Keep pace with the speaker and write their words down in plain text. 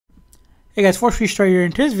Hey guys, before we start here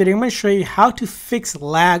in today's video, I'm going to show you how to fix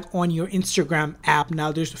lag on your Instagram app.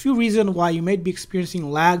 Now, there's a few reasons why you might be experiencing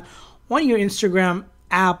lag on your Instagram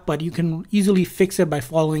app, but you can easily fix it by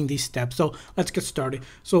following these steps. So let's get started.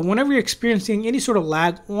 So whenever you're experiencing any sort of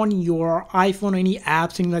lag on your iPhone, any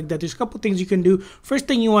apps, anything like that, there's a couple things you can do. First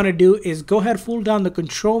thing you want to do is go ahead, hold down the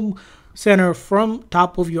control center from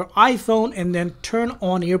top of your iPhone and then turn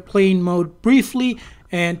on airplane mode briefly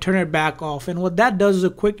and turn it back off. And what that does is a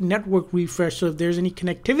quick network refresh. So if there's any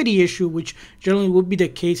connectivity issue, which generally would be the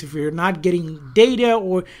case if you're not getting data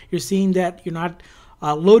or you're seeing that you're not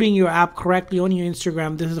loading your app correctly on your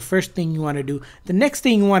Instagram, this is the first thing you want to do. The next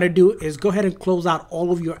thing you want to do is go ahead and close out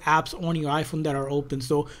all of your apps on your iPhone that are open.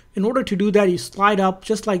 So in order to do that, you slide up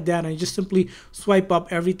just like that and you just simply swipe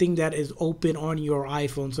up everything that is open on your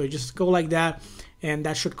iPhone. So you just go like that, and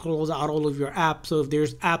that should close out all of your apps. So if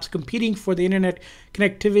there's apps competing for the internet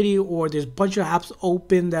connectivity, or there's a bunch of apps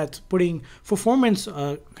open that's putting performance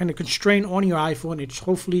kind of constraint on your iPhone, it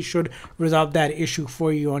hopefully should resolve that issue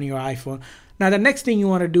for you on your iPhone. Now, the next thing you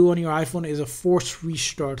want to do on your iPhone is a force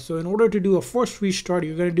restart. So in order to do a force restart,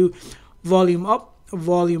 you're going to do volume up,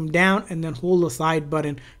 volume down, and then hold the side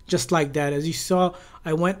button just like that. As you saw,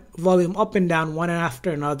 I went volume up and down one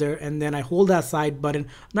after another, and then I hold that side button.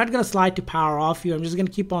 I'm not going to slide to power off here. I'm just going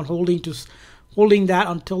to keep on holding that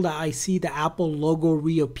until I see the Apple logo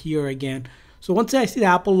reappear again. So once I see the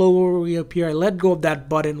Apple logo reappear, I let go of that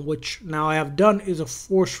button, which now I have done is a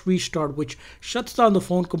force restart, which shuts down the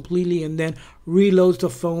phone completely and then reloads the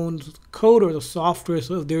phone's code or the software.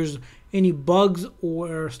 So if there's any bugs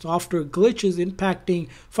or software glitches impacting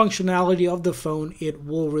functionality of the phone, it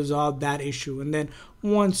will resolve that issue. And then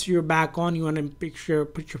once you're back on, you want to put your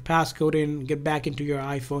passcode in and get back into your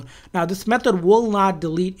iPhone. Now, this method will not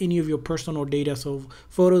delete any of your personal data. So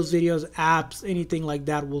photos, videos, apps, anything like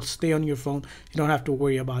that will stay on your phone. You don't have to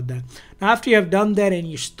worry about that. Now, after you have done that and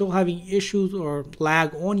you're still having issues or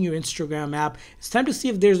lag on your Instagram app, it's time to see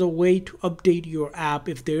if there's a way to update your app,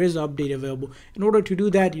 if there is an update available. In order to do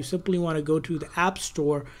that, you simply want to go to the App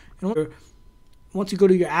Store. And once you go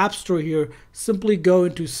to your App Store here, simply go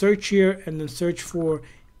into search here and then search for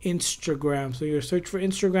Instagram. So you search for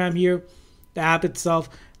Instagram here, the app itself.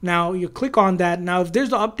 Now you click on that. Now if there's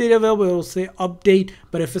the update available, it will say update.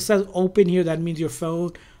 But if it says open here, that means your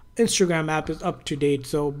phone Instagram app is up to date.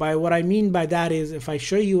 So by what I mean by that is, if I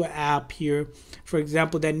show you an app here, for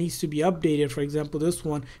example, that needs to be updated, for example, this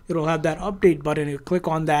one, it'll have that update button. You click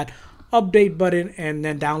on that update button and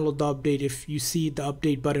then download the update if you see the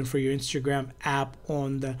update button for your Instagram app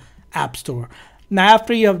on the App Store. Now,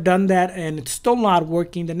 after you have done that and it's still not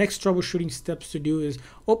working, the next troubleshooting steps to do is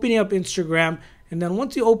opening up Instagram. And then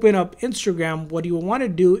once you open up Instagram, what you want to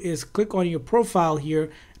do is click on your profile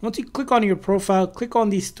here. Once you click on your profile, click on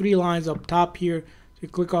these three lines up top here. So you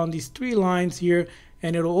click on these three lines here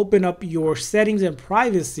and it'll open up your settings and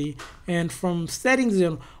privacy. And from settings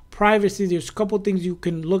and privacy, there's a couple things you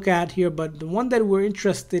can look at here, but the one that we're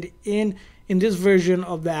interested in this version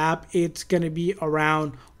of the app, it's going to be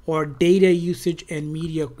around or data usage and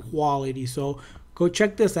media quality. So go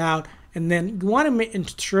check this out. And then you want to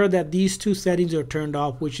ensure that these two settings are turned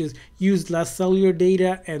off, which is use less cellular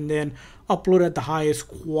data and then upload at the highest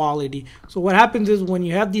quality. So what happens is when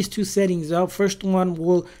you have these two settings up, first one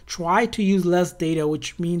will try to use less data,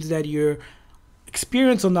 which means that your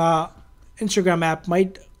experience on the Instagram app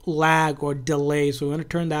might lag or delay. So we're going to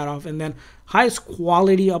turn that off. And then highest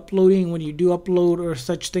quality uploading, when you do upload or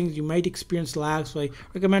such things, you might experience lag. So I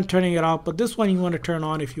recommend turning it off. But this one you want to turn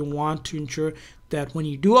on if you want to ensure that when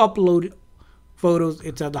you do upload photos,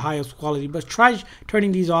 it's at the highest quality. But try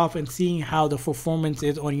turning these off and seeing how the performance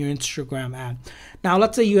is on your Instagram app. Now,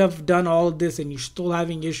 let's say you have done all of this and you're still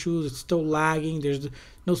having issues, it's still lagging, there's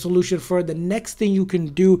no solution for it. The next thing you can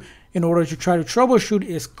do in order to try to troubleshoot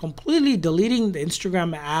is completely deleting the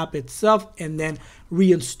Instagram app itself and then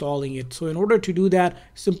reinstalling it. So in order to do that,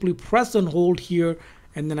 simply press and hold here,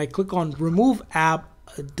 and then I click on remove app,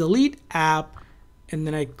 delete app, and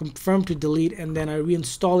then I confirm to delete, and then I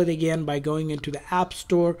reinstall it again by going into the App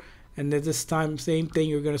Store. And then this time, same thing,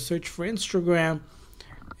 you're going to search for Instagram.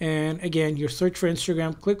 And again, you search for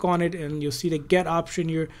Instagram, click on it, and you'll see the get option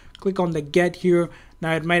here. Click on the get here.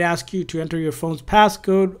 Now it might ask you to enter your phone's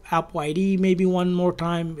passcode, Apple ID maybe one more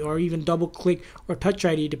time, or even double click or touch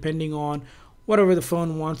ID depending on whatever the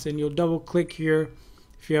phone wants. And you'll double click here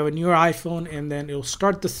if you have a newer iPhone, and then it'll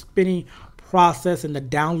start the spinning process and the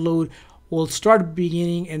download will start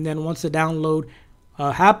beginning. And then once the download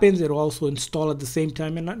happens, it'll also install at the same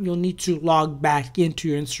time, and you'll need to log back into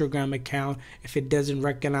your Instagram account if it doesn't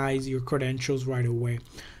recognize your credentials right away.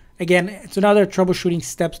 Again, it's another troubleshooting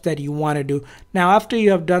steps that you want to do. Now, after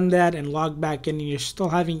you have done that and logged back in and you're still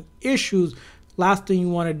having issues, last thing you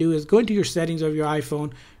want to do is go into your settings of your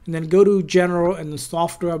iPhone and then go to general and the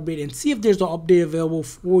software update and see if there's an update available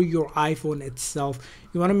for your iPhone itself.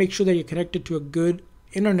 You want to make sure that you're connected to a good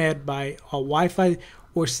internet by Wi-Fi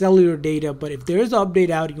or cellular data. But if there is an update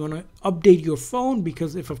out, you want to update your phone,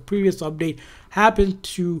 because if a previous update happened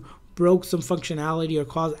to broke some functionality or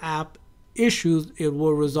cause app issues, it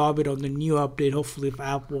will resolve it on the new update. Hopefully if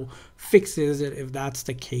Apple fixes it, if that's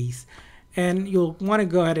the case. And you'll want to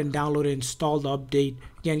go ahead and download and install the update.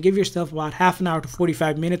 Again, give yourself about half an hour to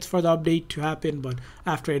 45 minutes for the update to happen, but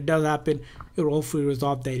after it does happen, it will hopefully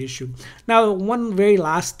resolve that issue. Now, one very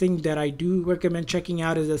last thing that I do recommend checking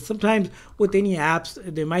out is that sometimes with any apps,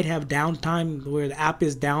 they might have downtime where the app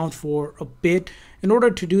is down for a bit. In order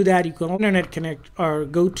to do that, you can internet connect or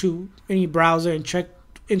go to any browser and check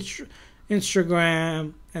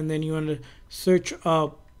Instagram, and then you want to search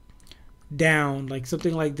up down, like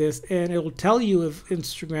something like this, and it will tell you if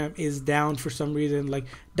Instagram is down for some reason. Like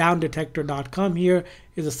downdetector.com here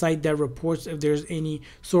is a site that reports if there's any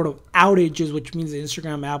sort of outages, which means the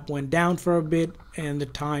Instagram app went down for a bit, and the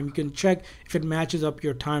time. You can check if it matches up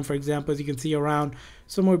your time. For example, as you can see, around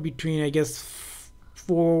somewhere between, I guess,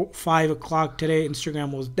 4-5 o'clock today,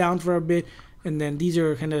 Instagram was down for a bit, and then these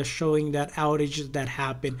are kind of showing that outages that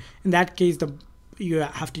happen. In that case, you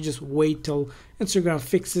have to just wait till Instagram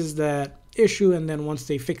fixes that issue, and then once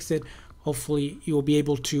they fix it, hopefully you will be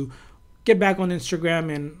able to get back on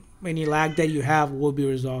Instagram and any lag that you have will be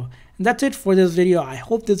resolved. And that's it for this video. I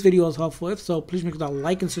hope this video was helpful. If so, please make sure to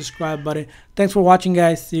like and subscribe button. Thanks for watching,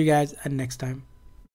 guys. See you guys at next time.